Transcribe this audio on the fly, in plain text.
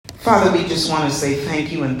Father, we just want to say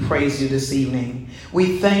thank you and praise you this evening.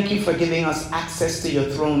 We thank you for giving us access to your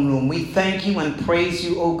throne room. We thank you and praise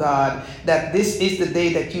you, oh God, that this is the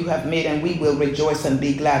day that you have made and we will rejoice and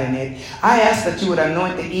be glad in it. I ask that you would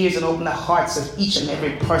anoint the ears and open the hearts of each and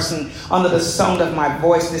every person under the sound of my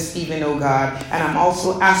voice this evening, oh God. And I'm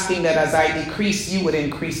also asking that as I decrease, you would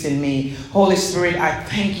increase in me. Holy Spirit, I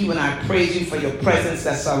thank you and I praise you for your presence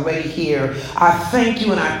that's already here. I thank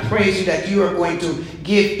you and I praise you that you are going to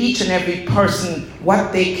give each and every person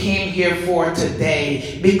what they came here for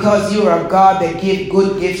today, because you are a God that gives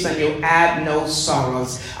good gifts and you add no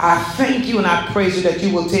sorrows. I thank you and I praise you that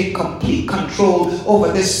you will take complete control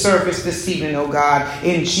over this service this evening, oh God.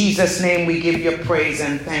 In Jesus' name we give you praise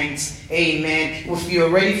and thanks. Amen. If you're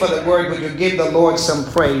ready for the word, will you give the Lord some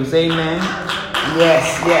praise? Amen.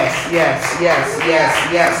 Yes, yes, yes, yes,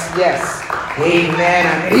 yes, yes, yes.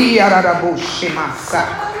 Amen.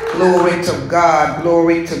 Glory to God,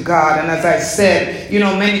 glory to God. And as I said,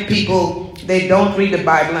 many people, they don't read the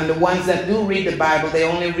Bible, and the ones that do read the Bible, they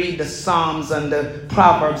only read the Psalms and the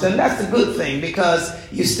Proverbs, and that's a good thing because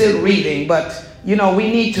you're still reading. But, we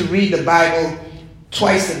need to read the Bible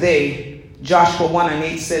twice a day. Joshua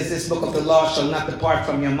 1:8 says, this book of the law shall not depart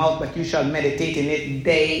from your mouth, but you shall meditate in it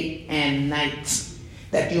day and night,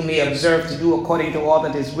 that you may observe to do according to all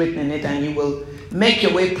that is written in it, and you will make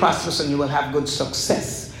your way prosperous and you will have good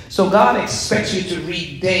success. So God expects you to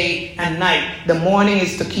read day and night. The morning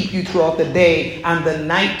is to keep you throughout the day, and the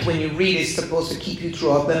night when you read is supposed to keep you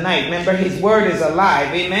throughout the night. Remember, his word is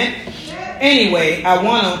alive. Amen? Anyway, I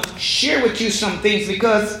want to share with you some things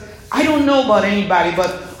because I don't know about anybody,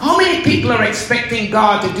 but how many people are expecting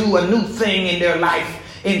God to do a new thing in their life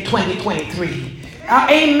in 2023?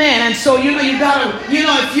 Amen. And so, you gotta,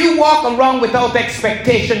 if you walk around without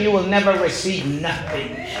expectation, you will never receive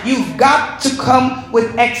nothing. You've got to come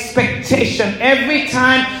with expectation. Every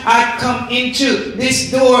time I come into this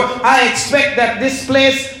door, I expect that this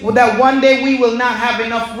place, that one day we will not have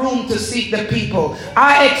enough room to seat the people.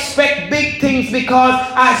 I expect big things because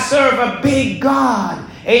I serve a big God.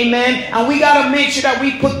 Amen. And we got to make sure that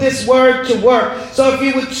we put this word to work. So if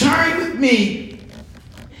you would turn with me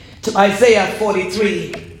to Isaiah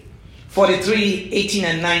 43, 18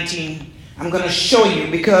 and 19. I'm going to show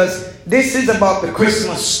you because this is about the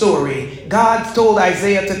Christmas story. God told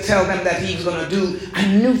Isaiah to tell them that he's going to do a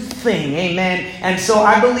new thing. Amen. And so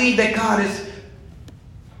I believe that God is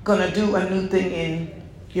going to do a new thing in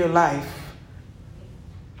your life.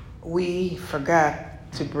 We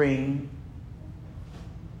forgot to bring...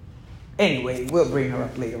 Anyway, we'll bring her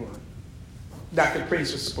up later on. Dr.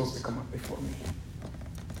 Prince was supposed to come up before me.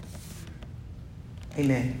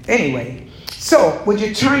 Amen. Anyway, so would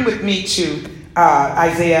you turn with me to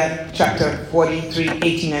Isaiah chapter 43,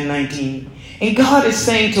 18 and 19. And God is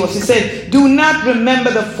saying to us, he said, do not remember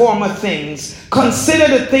the former things.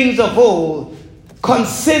 Consider the things of old.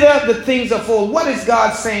 Consider the things of old. What is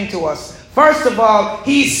God saying to us? First of all,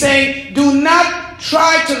 he's saying, do not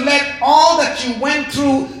try to let all that you went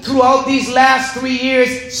throughout these last 3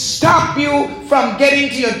 years stop you from getting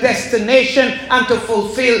to your destination and to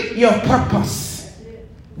fulfill your purpose.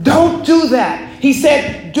 Don't do that. He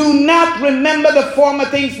said, do not remember the former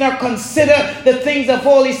things, nor consider the things of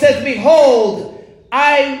old. He says, behold,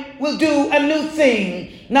 I will do a new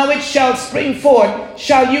thing. Now it shall spring forth.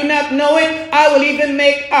 Shall you not know it? I will even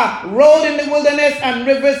make a road in the wilderness and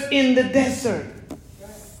rivers in the desert.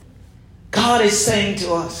 God is saying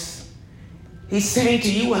to us, he's saying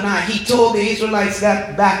to you and I, he told the Israelites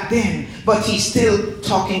that back then, but he's still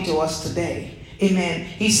talking to us today. Amen.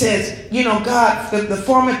 He says, God, the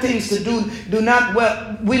former things to do not,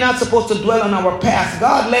 we're not supposed to dwell on our past.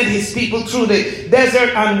 God led his people through the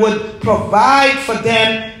desert and would provide for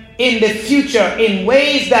them in the future in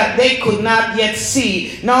ways that they could not yet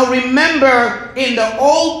see. Now remember, in the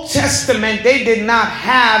Old Testament, they did not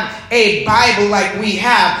have a Bible like we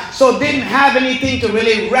have, so didn't have anything to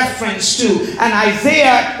really reference to. And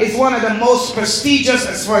Isaiah is one of the most prestigious,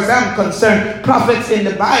 as far as I'm concerned, prophets in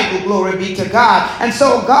the Bible, glory be to God. And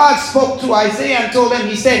so God spoke to Isaiah and told him,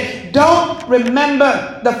 he said, don't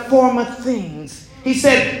remember the former things. He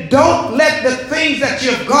said, don't let the things that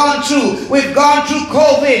you've gone through. We've gone through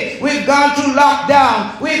COVID. We've gone through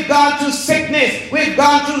lockdown. We've gone through sickness. We've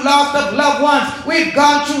gone through loss of loved ones. We've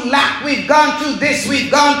gone through lack. We've gone through this.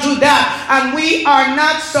 We've gone through that. And we are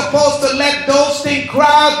not supposed to let those things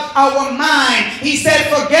crowd our mind. He said,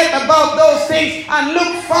 forget about those things and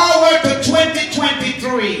look forward to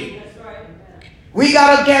 2023. We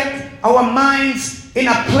got to get our minds in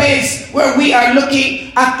a place where we are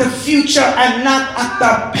looking at the future and not at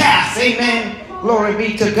the past. Amen. Glory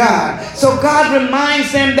be to God. So God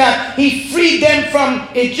reminds them that he freed them from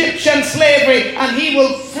Egyptian slavery and he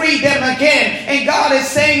will free them again. And God is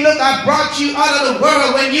saying, look, I brought you out of the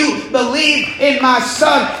world when you believe in my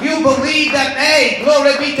son. You believe that, hey,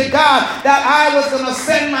 glory be to God, that I was going to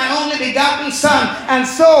send my only begotten son. And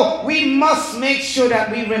so we must make sure that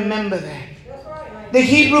we remember that. The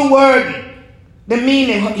Hebrew word,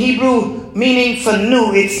 Hebrew meaning for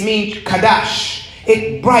new, it means kadash.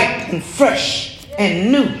 It's bright and fresh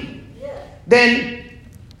and new. Then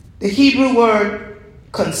the Hebrew word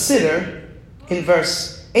consider in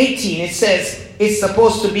verse 18, it says it's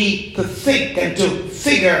supposed to be to think and to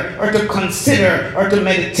figure or to consider or to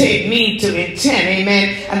meditate, mean to intend.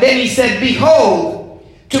 Amen. And then he said, behold,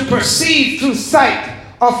 to perceive through sight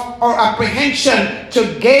of or apprehension,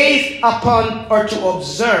 to gaze upon or to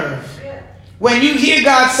observe. When you hear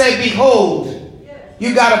God say, behold,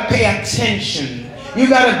 you got to pay attention. You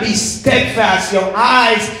got to be steadfast. Your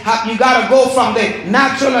eyes, you got to go from the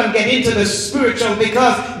natural and get into the spiritual,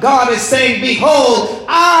 because God is saying, behold,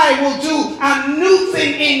 I will do a new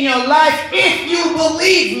thing in your life if you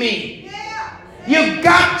believe me. You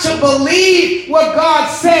got to believe what God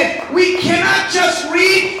said. We cannot just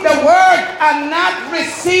read the word and not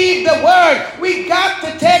receive the word. We got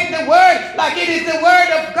to take the word like it is the word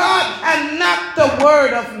of God and not the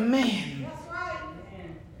word of man.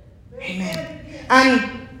 Amen.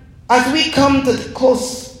 And as we come to the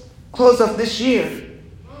close of this year,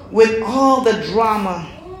 with all the drama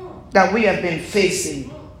that we have been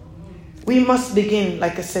facing, we must begin,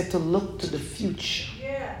 like I said, to look to the future.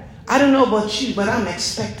 I don't know about you, but I'm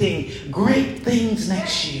expecting great things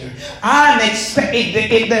next year. I'm expecting,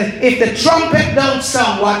 if the trumpet don't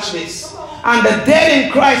sound, watch this, and the dead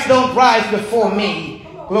in Christ don't rise before me,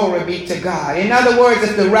 glory be to God. In other words,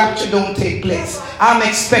 if the rapture don't take place, I'm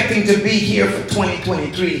expecting to be here for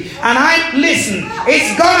 2023. And listen,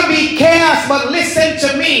 it's going to be chaos, but listen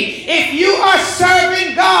to me. If you are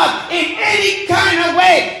serving God in any kind of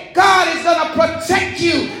way, God is going to protect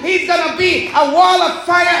you. He's going to be a wall of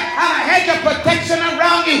fire and a hedge of protection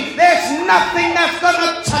around you. There's nothing that's going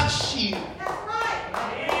to touch you.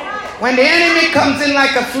 When the enemy comes in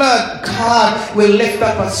like a flood, God will lift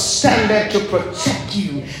up a standard to protect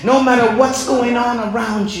you. No matter what's going on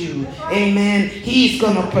around you, amen, he's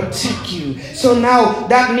going to protect you. So now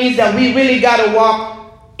that means that we really got to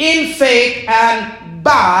walk in faith and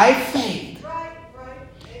by faith.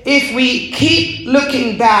 If we keep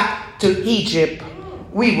looking back to Egypt,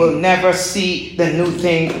 we will never see the new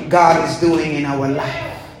thing God is doing in our life.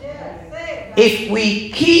 If we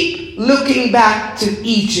keep looking back to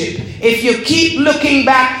Egypt, if you keep looking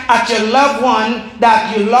back at your loved one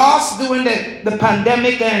that you lost during the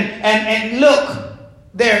pandemic, and look,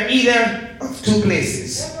 they're either of two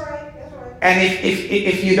places. And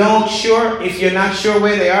if you're not sure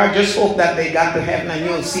where they are, just hope that they got to heaven and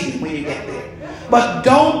you'll see them when you get there. But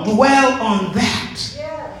don't dwell on that.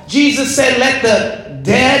 Jesus said, let the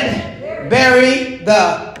dead bury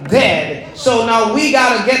the dead. So now we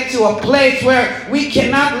got to get to a place where we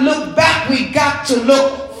cannot look back. We got to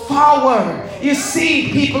look forward. You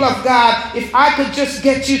see, people of God, if I could just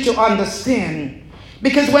get you to understand.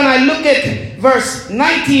 Because when I look at verse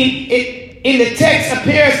 19, in the text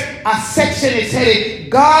appears a section, it's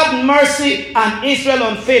headed, God, mercy, and Israel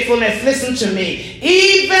unfaithfulness. Listen to me.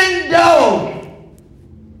 Even though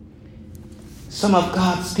some of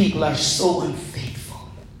God's people are so unfaithful,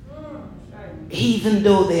 even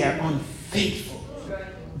though they are unfaithful,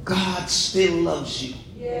 God still loves you.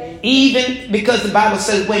 Even because the Bible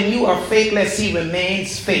says when you are faithless, he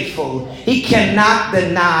remains faithful. He cannot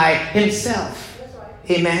deny himself.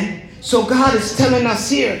 Amen. So God is telling us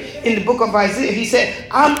here in the book of Isaiah, he said,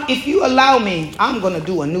 if you allow me, I'm going to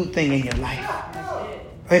do a new thing in your life.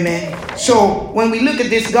 Amen. So when we look at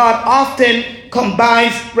this, God often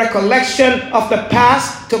combines recollection of the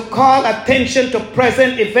past to call attention to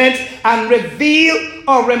present events and reveal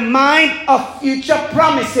or remind of future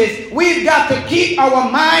promises. We've got to keep our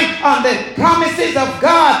mind on the promises of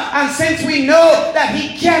God. And since we know that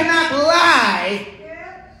he cannot lie,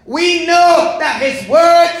 we know that his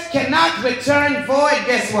words cannot return void.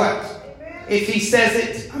 Guess what? If he says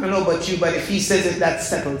it, I don't know about you, but if he says it, that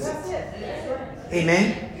settles it.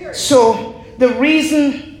 Amen. So the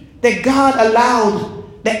reason that God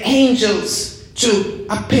allowed the angels to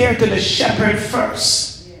appear to the shepherd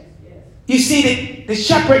first. You see, the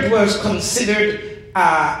shepherd was considered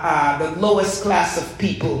the lowest class of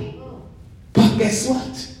people. But guess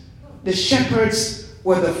what? The shepherds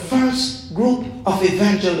were the first group of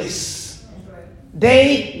evangelists.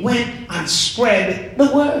 They went and spread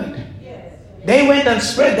the word. They went and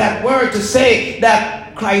spread that word to say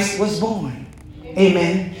that Christ was born.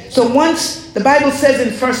 Amen. So once, the Bible says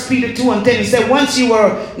in 1 Peter 2:10, it said, once you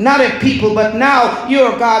were not a people, but now you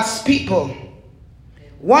are God's people.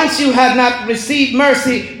 Once you had not received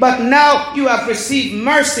mercy, but now you have received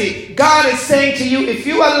mercy. God is saying to you, if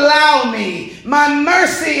you allow me, my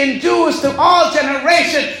mercy endures to all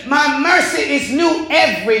generations. My mercy is new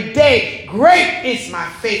every day. Great is my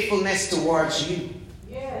faithfulness towards you.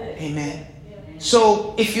 Amen.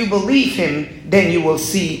 So if you believe him, then you will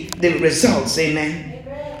see the results.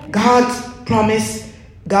 Amen. God's promise,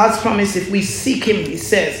 if we seek him, he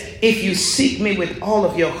says, if you seek me with all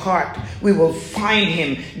of your heart, we will find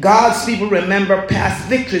him. God's people remember past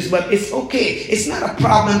victories, but it's okay. It's not a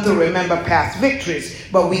problem to remember past victories,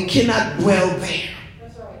 but we cannot dwell there.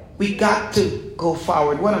 We got to go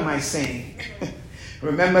forward. What am I saying?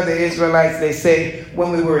 Remember the Israelites, they say,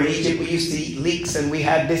 when we were in Egypt, we used to eat leeks and we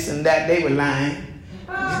had this and that. They were lying.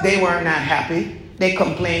 They were not happy. They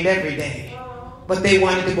complained every day. But they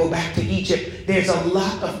wanted to go back to Egypt. There's a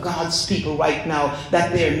lot of God's people right now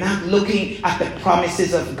that they're not looking at the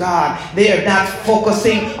promises of God. They are not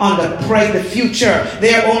focusing on the future.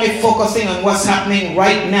 They're only focusing on what's happening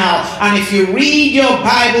right now. And if you read your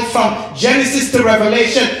Bible from Genesis to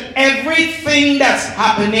Revelation, everything that's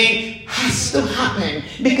happening has to happen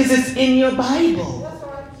because it's in your Bible.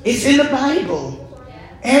 It's in the Bible.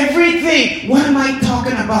 Everything. What am I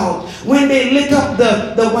talking about? When they lit up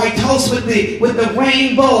the White House with the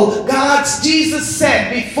rainbow, Jesus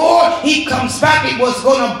said before he comes back, it was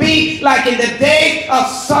going to be like in the day of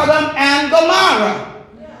Sodom and Gomorrah.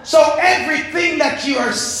 So everything that you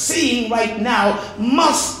are seeing right now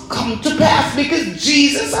must come to pass because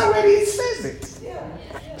Jesus already says it.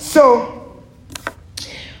 So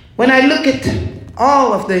when I look at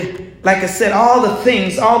all of the, like I said, all the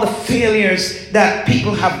things, all the failures that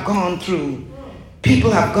people have gone through.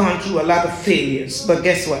 People have gone through a lot of failures. But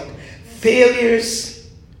guess what? Failures,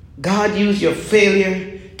 God used your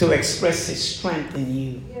failure to express his strength in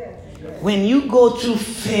you. When you go through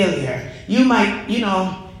failure, you might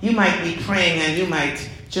be praying and you might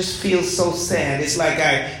just feel so sad. It's like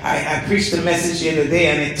I preached a message the other day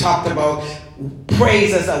and it talked about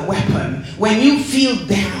praise as a weapon. When you feel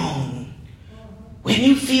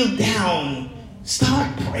down,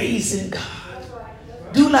 start praising God.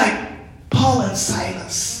 Do like Paul and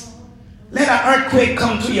Silas. Let an earthquake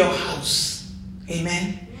come to your house.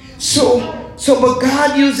 Amen. But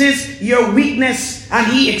God uses your weakness and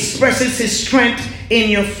he expresses his strength in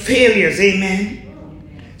your failures. Amen.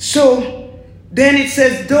 So then it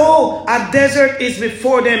says, though a desert is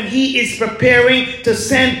before them, he is preparing to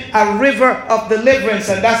send a river of deliverance.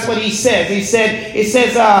 And that's what he says. It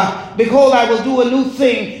says, behold, I will do a new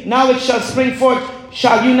thing. Now it shall spring forth.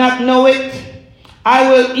 Shall you not know it?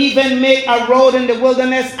 I will even make a road in the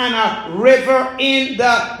wilderness and a river in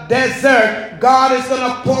the desert. God is going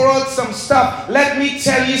to pour out some stuff. Let me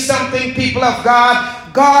tell you something, people of God.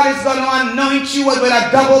 God is going to anoint you with a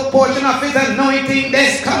double portion of his anointing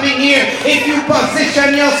this coming year. If you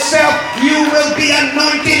position yourself, you will be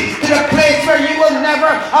anointed to the place where you will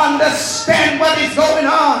never understand what is going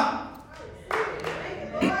on.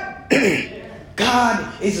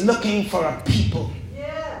 God is looking for a people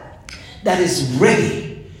that is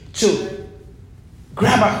ready to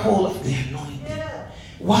grab a hold of the anointing.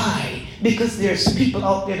 Why? Because there's people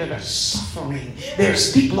out there that are suffering.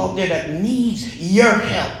 There's people out there that need your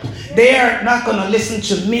help. They are not going to listen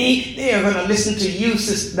to me. They are going to listen to you,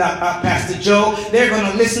 Pastor Joe. They're going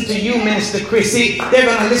to listen to you, Minister Chrissy. They're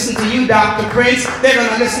going to listen to you, Dr. Prince. They're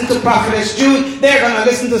going to listen to Prophetess Jude. They're going to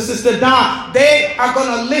listen to Sister Dawn. They are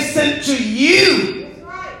going to listen to you.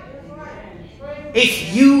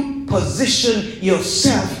 If you position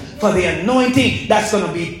yourself for the anointing that's going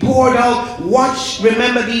to be poured out.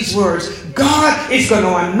 Remember these words. God is going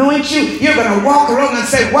to anoint you. You're going to walk around and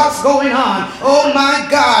say, what's going on? Oh my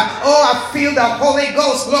God. Oh, I feel the Holy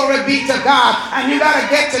Ghost. Glory be to God. And you got to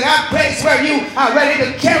get to that place where you are ready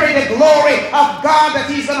to carry the glory of God that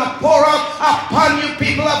he's going to pour out upon you,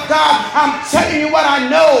 people of God. I'm telling you what I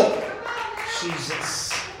know. Jesus.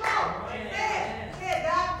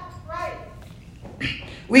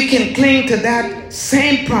 We can cling to that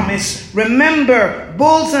same promise. Remember,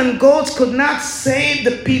 bulls and goats could not save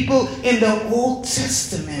the people in the Old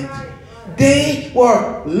Testament. They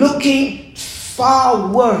were looking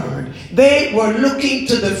forward. They were looking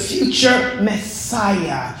to the future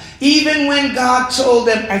Messiah. Even when God told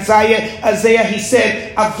them, Isaiah, he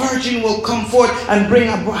said, a virgin will come forth and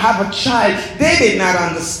have a child. They did not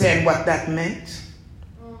understand what that meant.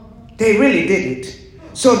 They really didn't.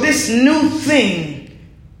 So this new thing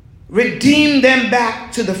redeem them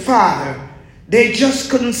back to the Father. They just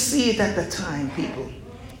couldn't see it at the time, people.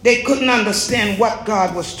 They couldn't understand what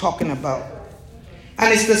God was talking about.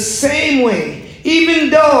 And it's the same way. Even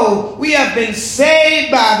though we have been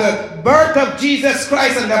saved by the birth of Jesus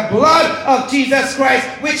Christ and the blood of Jesus Christ,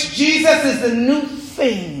 which Jesus is the new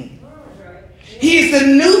thing. He is the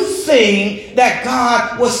new thing that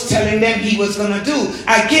God was telling them he was going to do.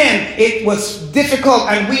 Again, it was difficult,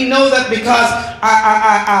 and we know that because,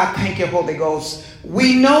 thank you, Holy Ghost.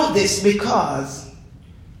 We know this because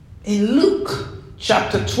in Luke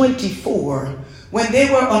chapter 24, when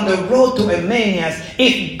they were on the road to Emmaus,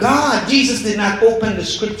 if Jesus did not open the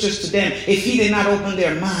scriptures to them, if he did not open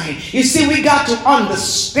their mind, you see, we got to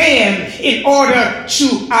understand in order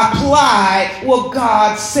to apply what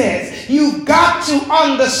God says. You've got to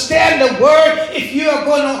understand the word if you are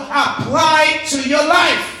going to apply it to your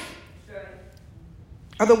life.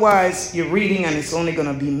 Otherwise, you're reading and it's only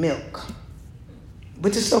going to be milk.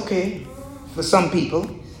 But it's okay for some people.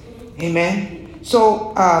 Amen.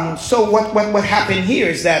 So what happened here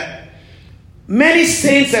is that many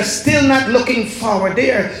saints are still not looking forward. They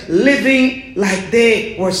are living like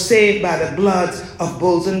they were saved by the blood of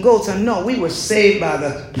bulls and goats. And no, we were saved by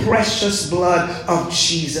the precious blood of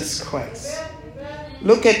Jesus Christ.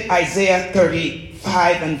 Look at Isaiah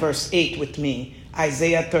 35 and verse 8 with me.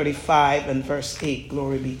 Isaiah 35 and verse 8.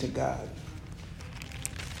 Glory be to God.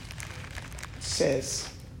 It says,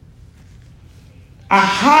 a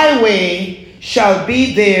highway shall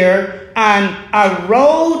be there, and a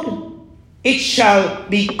road, it shall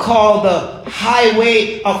be called the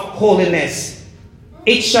highway of holiness.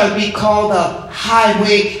 It shall be called the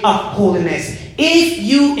highway of holiness. If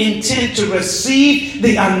you intend to receive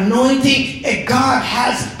the anointing that God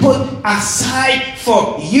has put aside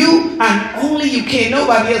for you, and only you can,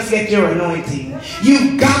 nobody else get your anointing.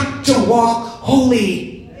 You've got to walk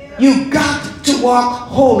holy. You've got to walk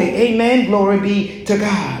holy. Amen. Glory be to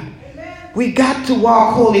God. We got to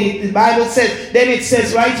walk holy. The Bible says, then it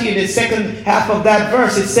says right here in the second half of that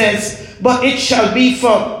verse, it says, but it shall be for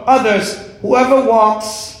others, whoever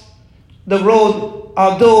walks the road,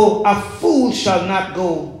 although a fool shall not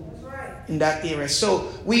go in that area.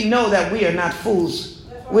 So we know that we are not fools.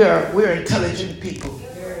 We're intelligent people.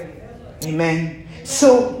 Amen.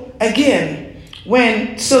 So again,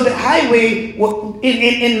 the highway,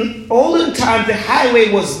 in olden times, the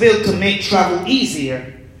highway was built to make travel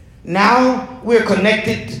easier. Now we're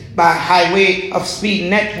connected by highway of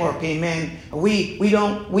speed network. Amen. We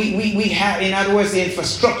have, in other words, the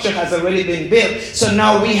infrastructure has already been built. So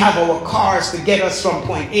now we have our cars to get us from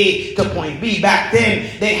point A to point B. Back then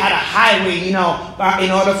they had a highway,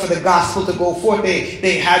 in order for the gospel to go forth.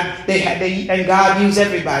 And God used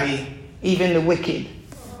everybody, even the wicked.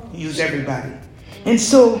 Use everybody. And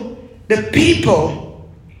so the people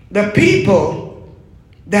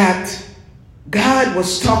that God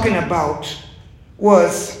was talking about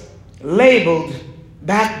was labeled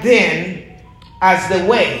back then as the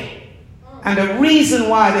way. And the reason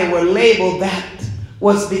why they were labeled that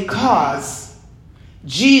was because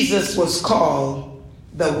Jesus was called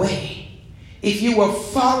the way. If you were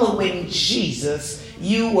following Jesus,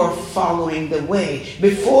 you were following the way.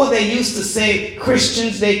 Before they used to say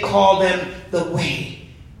Christians, they called them the way,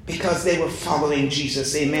 because they were following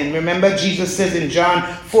Jesus. Amen. Remember, Jesus says in John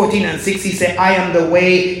 14 and 6, he said, I am the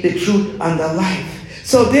way, the truth, and the life.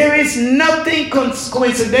 So there is nothing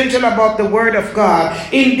coincidental about the word of God.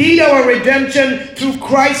 Indeed, our redemption through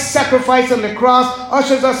Christ's sacrifice on the cross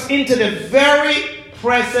ushers us into the very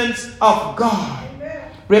presence of God.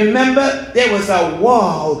 Remember, there was a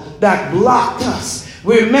wall that blocked us.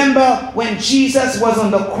 Remember when Jesus was on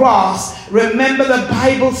the cross, remember the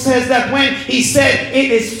Bible says that when he said, it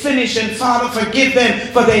is finished, and Father, forgive them,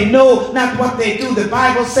 for they know not what they do. The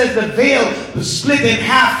Bible says the veil was split in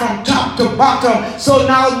half from top to bottom. So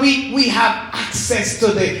now we have access to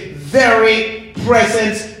the very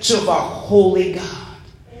presence of a holy God.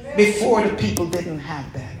 Amen. Before the people didn't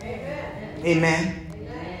have that. Amen.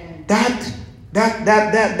 Amen.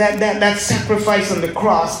 That sacrifice on the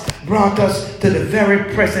cross brought us to the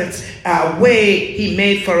very presence, way he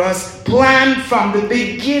made for us, planned from the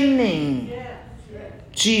beginning.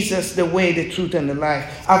 Jesus, the way, the truth, and the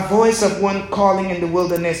life. A voice of one calling in the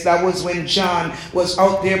wilderness. That was when John was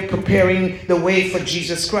out there preparing the way for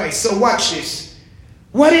Jesus Christ. So watch this.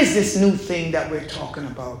 What is this new thing that we're talking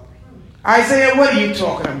about? Isaiah, what are you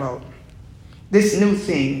talking about? This new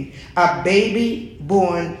thing. A baby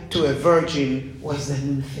born to a virgin was the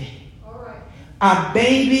new thing. A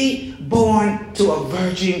baby born to a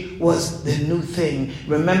virgin was the new thing.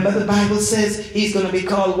 Remember, the Bible says he's going to be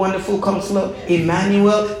called Wonderful Counselor,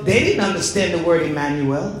 Emmanuel. They didn't understand the word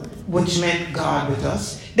Emmanuel. which meant God with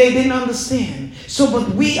us. They didn't understand. So,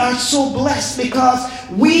 but we are so blessed because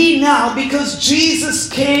Jesus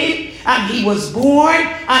came and he was born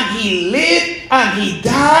and he lived and he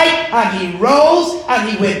died and he rose and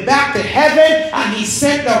he went back to heaven and he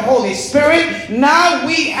sent the Holy Spirit. Now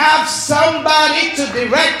we have somebody to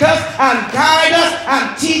direct us and guide us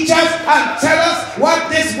and teach us and tell us what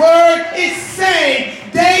this word is saying.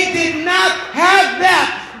 They did not have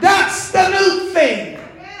that. That's the new thing.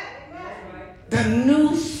 The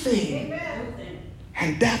new thing.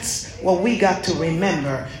 And that's what we got to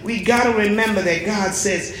remember. We got to remember that God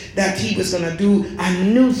says that he was going to do a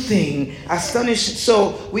new thing. Astonishing.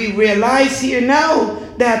 So we realize here now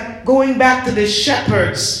that going back to the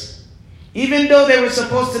shepherds, even though they were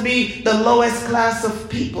supposed to be the lowest class of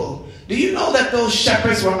people, do you know that those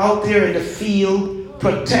shepherds were out there in the field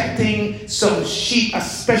protecting some sheep, a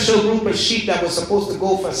special group of sheep that was supposed to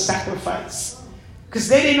go for sacrifice? Because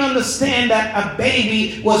they didn't understand that a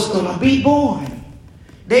baby was going to be born.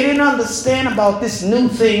 They didn't understand about this new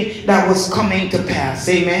thing that was coming to pass.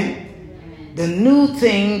 Amen? The new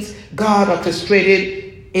things God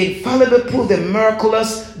orchestrated infallibly proved the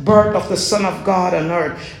miraculous birth of the Son of God on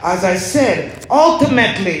earth. As I said,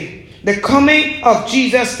 ultimately, the coming of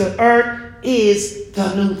Jesus to earth is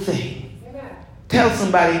the new thing. Tell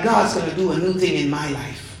somebody, God's going to do a new thing in my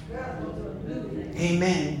life.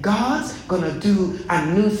 Amen. God's going to do a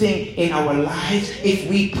new thing in our lives if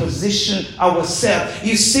we position ourselves.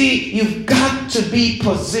 You see, you've got to be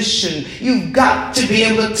positioned. You've got to be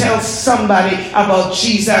able to tell somebody about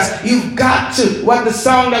Jesus. You've got to, what the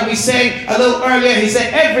song that we sang a little earlier, he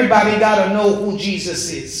said, everybody got to know who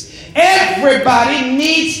Jesus is. Everybody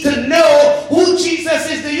needs to know who Jesus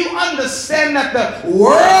is. Do you understand that the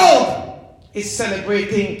world is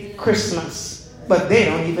celebrating Christmas, but they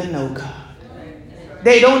don't even know God?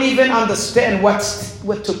 They don't even understand what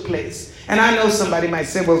took place. And I know somebody might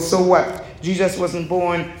say, well, so what? Jesus wasn't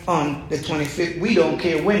born on the 25th. We don't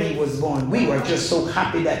care when he was born. We were just so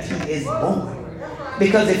happy that he is born.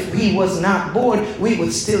 Because if he was not born, we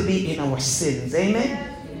would still be in our sins.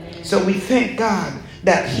 Amen? So we thank God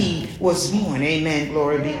that he was born. Amen.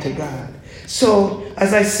 Glory be to God. So,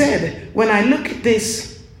 as I said, when I look at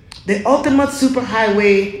this, the ultimate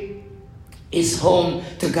superhighway is home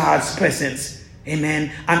to God's presence.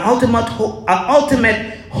 Amen. An ultimate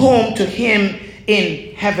home to him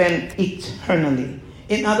in heaven eternally.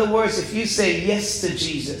 In other words, if you say yes to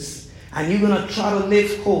Jesus and you're going to try to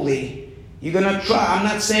live holy, you're going to try, I'm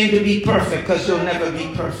not saying to be perfect because you'll never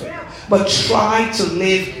be perfect, but try to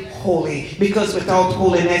live holy, because without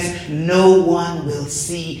holiness, no one will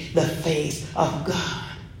see the face of God.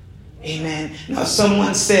 Amen. Now,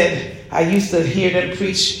 someone said, I used to hear them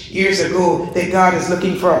preach years ago that God is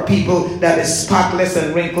looking for a people that is spotless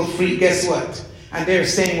and wrinkle-free. Guess what? And they're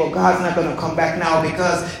saying, well, God's not going to come back now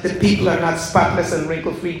because the people are not spotless and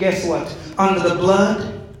wrinkle-free. Guess what? Under the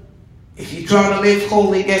blood, if you're trying to live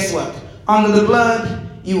holy, guess what? Under the blood,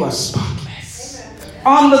 you are spotless.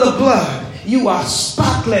 Under the blood, you are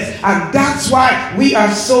spotless. And that's why we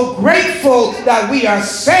are so grateful that we are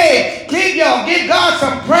saved. Give God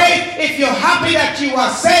some praise if you're happy that you are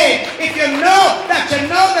saved. If you know that your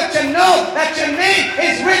name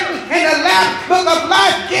is written in the Lamb's Book of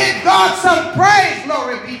Life, give God some praise.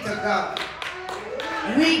 Glory be to God.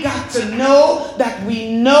 We got to know that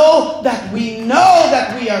we know that we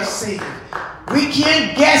are saved. We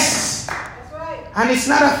can't guess. And it's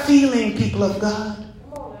not a feeling, people of God.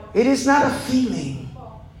 It is not a feeling.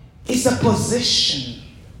 It's a position.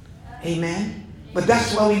 Amen. But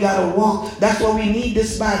that's why we got to walk. That's why we need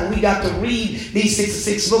this Bible. We got to read these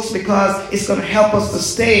 66 books because it's going to help us to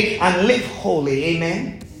stay and live holy.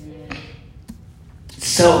 Amen.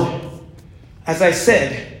 So, as I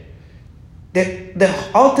said, the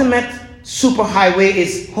ultimate superhighway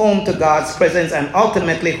is home to God's presence and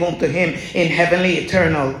ultimately home to him in heavenly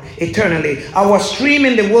eternally. Our stream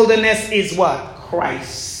in the wilderness is what?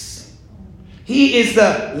 Christ. He is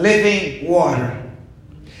the living water.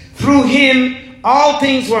 Through him, all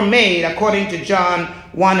things were made, according to John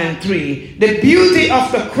 1 and 3. The beauty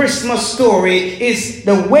of the Christmas story is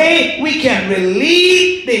the way we can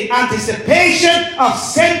relieve the anticipation of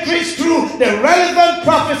centuries through the relevant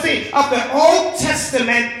prophecy of the Old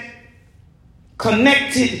Testament,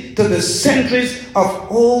 connected to the centuries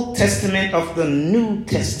of Old Testament of the New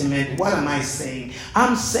Testament. What am I saying?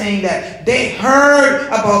 I'm saying that they heard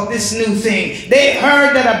about this new thing. They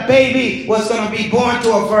heard that a baby was going to be born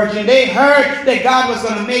to a virgin. They heard that God was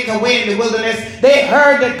going to make a way in the wilderness. They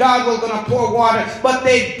heard that God was going to pour water, but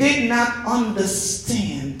they did not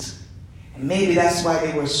understand. And maybe that's why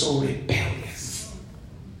they were so rebellious.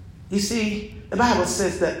 You see, the Bible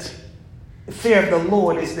says that the fear of the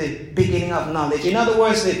Lord is the beginning of knowledge. In other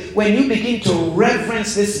words, when you begin to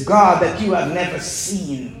reverence this God that you have never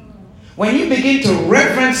seen, when you begin to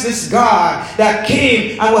reverence this God that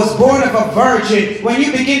came and was born of a virgin, when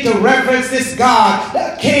you begin to reverence this God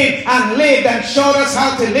that came and lived and showed us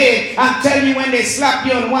how to live, and tell you when they slap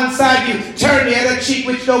you on one side, you turn the other cheek,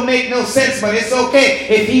 which don't make no sense, but it's okay.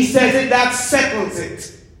 If he says it, that settles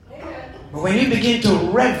it. But when you begin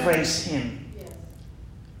to reverence him,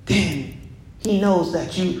 then he knows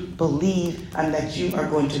that you believe and that you are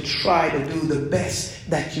going to try to do the best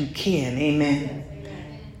that you can. Amen.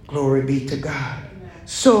 Glory be to God.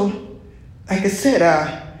 So, like I said,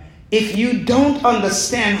 if you don't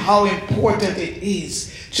understand how important it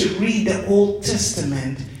is to read the Old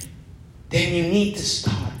Testament, then you need to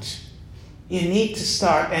start. You need to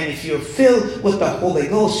start. And if you're filled with the Holy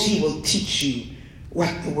Ghost, he will teach you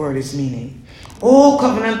what the word is meaning. All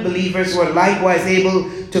covenant believers were likewise able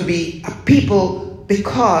to be a people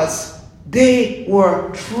because they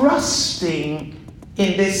were trusting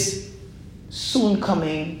in this soon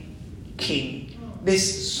coming King,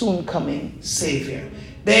 this soon coming Savior.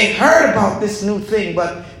 They heard about this new thing,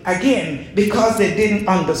 but again, because they didn't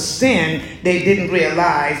understand, they didn't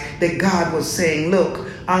realize that God was saying, look,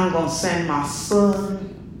 I'm going to send my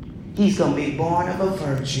son. He's going to be born of a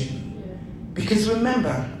virgin. Because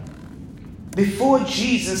remember, before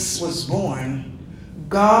Jesus was born,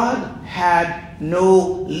 God had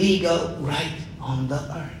no legal right on the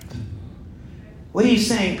earth. What are you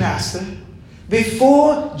saying, Pastor?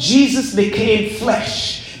 Before Jesus became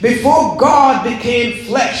flesh, before God became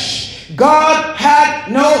flesh, God had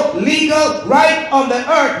no legal right on the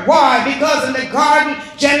earth. Why? Because in the garden,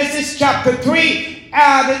 Genesis chapter 3,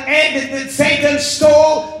 Satan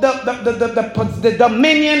stole the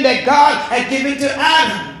dominion that God had given to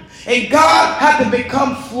Adam. And God had to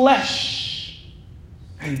become flesh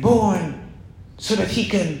and born so that he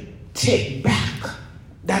can take back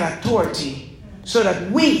that authority, so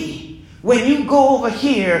that when you go over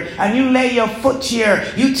here and you lay your foot here,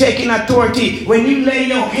 you taking authority. When you lay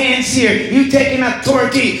your hands here, you taking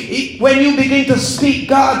authority. When you begin to speak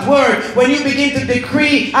God's word, when you begin to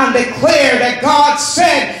decree and declare that God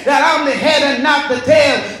said that I'm the head and not the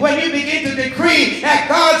tail, when you begin to decree that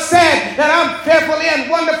God said that I'm fearfully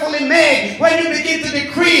and wonderfully made, when you begin to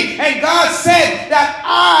decree and God said that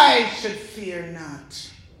I should fear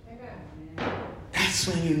not, that's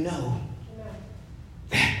when you know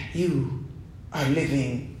that you are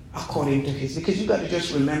living according to his. Because you got to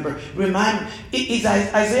just remember. Isaiah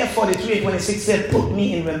 43:26 said, put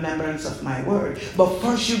me in remembrance of my word. But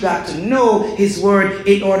first you got to know his word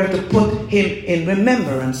in order to put him in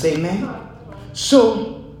remembrance. Amen.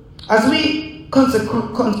 So, as we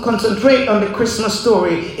concentrate on the Christmas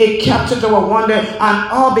story, it captures our wonder and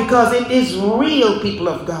awe because it is real, people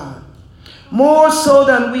of God. More so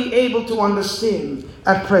than we able to understand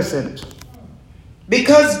at present.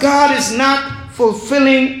 Because God is not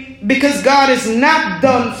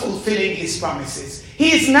done fulfilling his promises.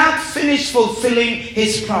 He is not finished fulfilling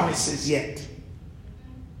his promises yet.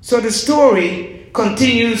 So the story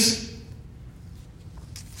continues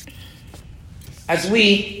as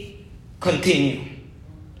we continue.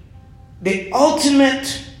 The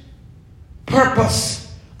ultimate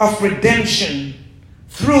purpose of redemption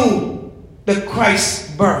through the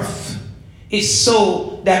Christ's birth is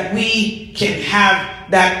so that we can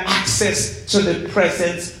have that access to the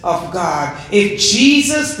presence of God. If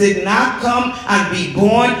Jesus did not come and be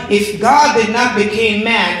born, if God did not become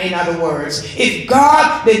man, in other words, if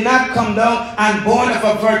God did not come down and born of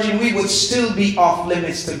a virgin, we would still be off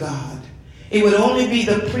limits to God. It would only be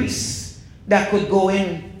the priests that could go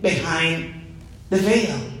in behind the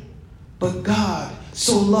veil. But God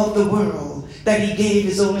so loved the world that he gave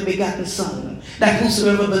his only begotten Son, that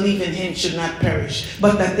whosoever believe in him should not perish,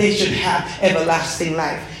 but that they should have everlasting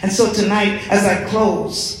life. And so tonight, as I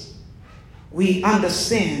close, we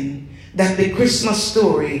understand that the Christmas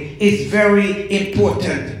story is very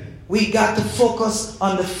important. We got to focus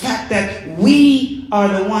on the fact that we are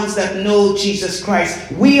the ones that know Jesus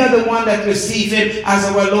Christ. We are the one that receive him as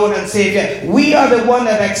our Lord and Savior. We are the one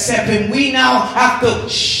that accept him. We now have to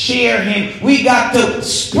share him. We got to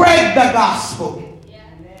spread the gospel.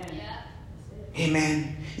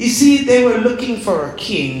 Amen. You see, they were looking for a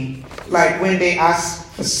king, like when they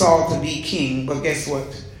asked for Saul to be king. But guess what?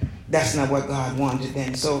 That's not what God wanted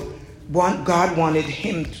then. So God wanted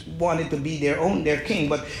to be their king,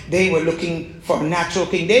 but they were looking for a natural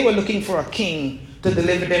king. They were looking for a king to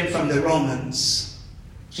deliver them from the Romans.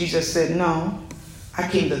 Jesus said, no, I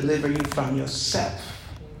came to deliver you from yourself,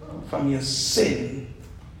 from your sin.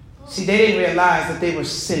 See, they didn't realize that they were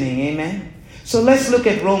sinning. Amen. So let's look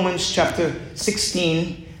at Romans chapter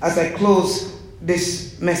 16 as I close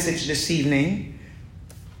this message this evening.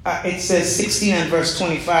 It says 16 and verse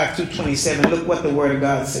 25 through 27. Look what the word of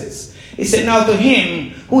God says. It said, now to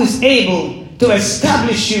him who is able to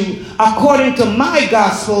establish you according to my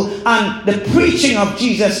gospel and the preaching of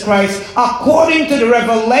Jesus Christ, according to the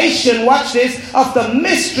revelation, watch this, of the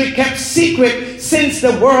mystery kept secret since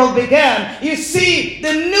the world began. You see,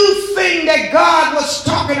 the new thing that God was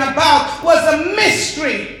talking about was a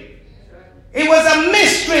mystery. It was a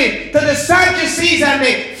mystery to the Sadducees and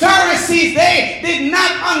the Pharisees. They did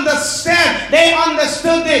not understand. They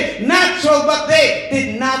understood the natural, but they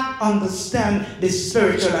did not understand the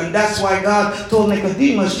spiritual. And that's why God told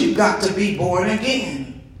Nicodemus, you got to be born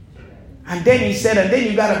again. And then he said, and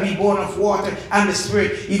then you got to be born of water and the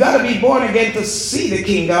Spirit. You got to be born again to see the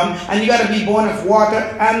kingdom. And you got to be born of water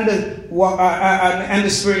and the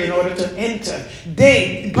Spirit in order to enter.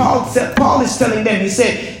 Paul is telling them, he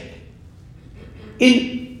said,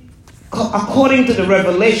 according to the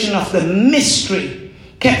revelation of the mystery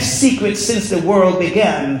kept secret since the world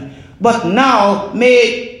began, but now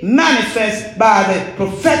made manifest by the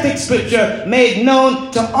prophetic scripture, made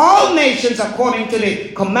known to all nations according to the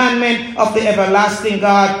commandment of the everlasting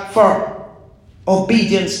God for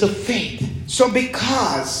obedience to faith. So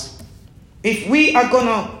because if we are going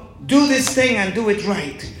to do this thing and do it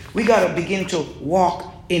right, we got to begin to walk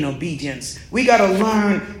in obedience. We got to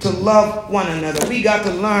learn to love one another. We got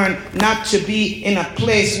to learn not to be in a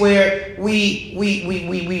place where we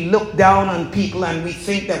look down on people and we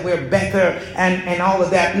think that we're better and all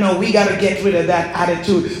of that. No, we got to get rid of that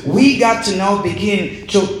attitude. We got to now begin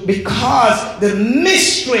to, because the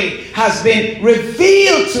mystery has been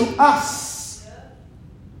revealed to us.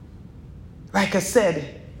 Like I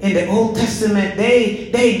said, in the Old Testament, they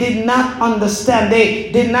did not understand.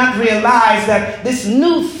 They did not realize that this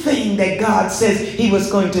new thing that God says he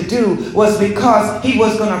was going to do was because he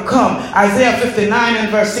was going to come. Isaiah 59 and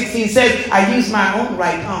verse 16 says, I used my own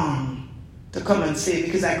right arm to come and save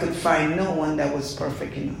because I could find no one that was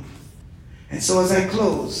perfect enough. And so as I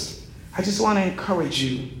close, I just want to encourage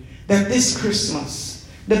you that this Christmas,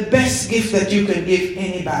 the best gift that you can give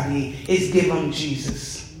anybody is give them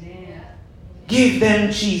Jesus. Give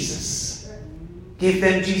them Jesus. Give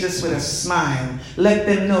them Jesus with a smile. Let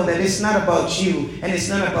them know that it's not about you and it's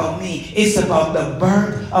not about me. It's about the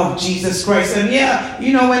birth of Jesus Christ. And yeah,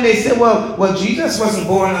 you know, when they say, well, Jesus wasn't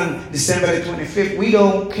born on December the 25th. We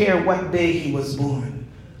don't care what day he was born.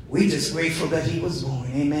 We're just grateful that he was born.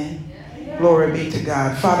 Amen. Glory be to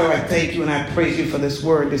God. Father, I thank you and I praise you for this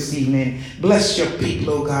word this evening. Bless your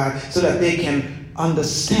people, oh God, so that they can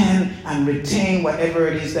understand and retain whatever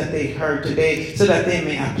it is that they heard today so that they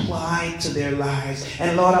may apply to their lives.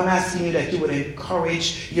 And Lord, I'm asking you that you would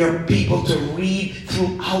encourage your people to read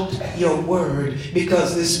throughout your word,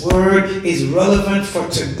 because this word is relevant for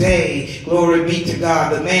today. Glory be to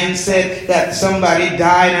God. The man said that somebody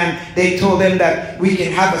died and they told him that we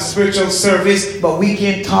can have a spiritual service, but we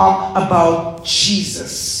can't talk about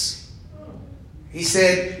Jesus. He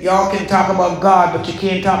said, y'all can talk about God, but you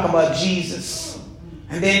can't talk about Jesus.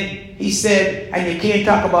 And then he said, and you can't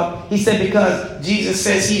talk about, he said, because Jesus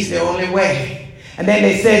says he's the only way. And then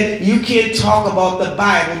they said, you can't talk about the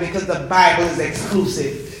Bible because the Bible is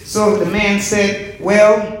exclusive. So the man said,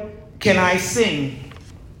 well, can I sing?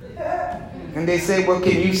 And they said, well,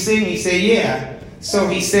 can you sing? He said, yeah. So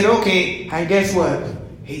he said, okay, and guess what?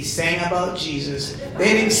 He sang about Jesus.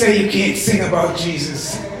 They didn't say you can't sing about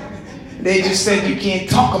Jesus. They just said you can't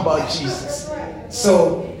talk about Jesus.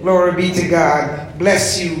 So, glory be to God.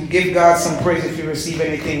 Bless you. Give God some praise if you receive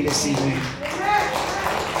anything this evening.